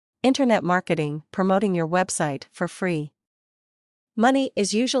Internet marketing, promoting your website for free. Money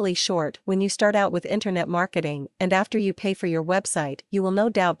is usually short when you start out with internet marketing, and after you pay for your website, you will no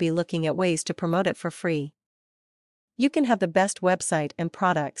doubt be looking at ways to promote it for free. You can have the best website and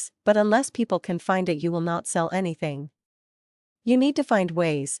products, but unless people can find it, you will not sell anything. You need to find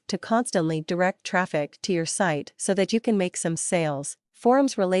ways to constantly direct traffic to your site so that you can make some sales.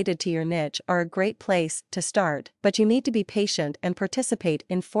 Forums related to your niche are a great place to start, but you need to be patient and participate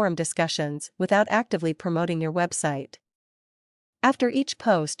in forum discussions without actively promoting your website. After each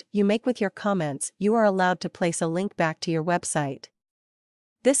post you make with your comments, you are allowed to place a link back to your website.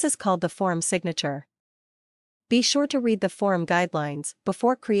 This is called the forum signature. Be sure to read the forum guidelines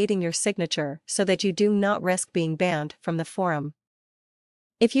before creating your signature so that you do not risk being banned from the forum.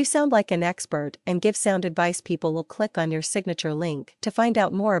 If you sound like an expert and give sound advice, people will click on your signature link to find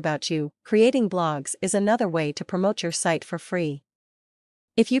out more about you. Creating blogs is another way to promote your site for free.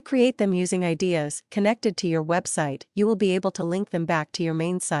 If you create them using ideas connected to your website, you will be able to link them back to your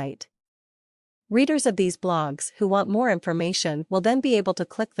main site. Readers of these blogs who want more information will then be able to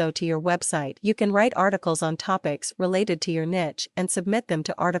click to your website. You can write articles on topics related to your niche and submit them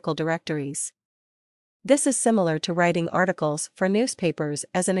to article directories. This is similar to writing articles for newspapers.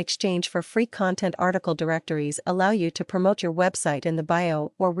 As an exchange for free content, article directories allow you to promote your website in the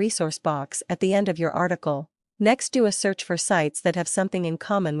bio or resource box at the end of your article. Next, do a search for sites that have something in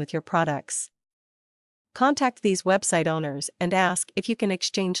common with your products. Contact these website owners and ask if you can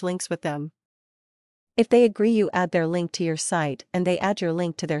exchange links with them. If they agree, you add their link to your site and they add your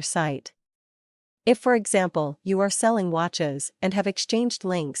link to their site. If, for example, you are selling watches and have exchanged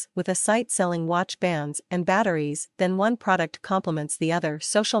links with a site selling watch bands and batteries, then one product complements the other.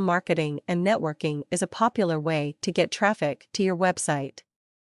 Social marketing and networking is a popular way to get traffic to your website.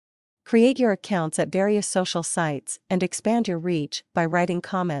 Create your accounts at various social sites and expand your reach by writing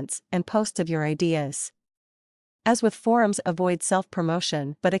comments and posts of your ideas. As with forums, avoid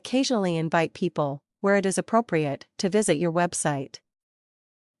self-promotion but occasionally invite people, where it is appropriate, to visit your website.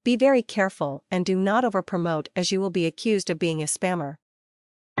 Be very careful and do not over-promote, as you will be accused of being a spammer.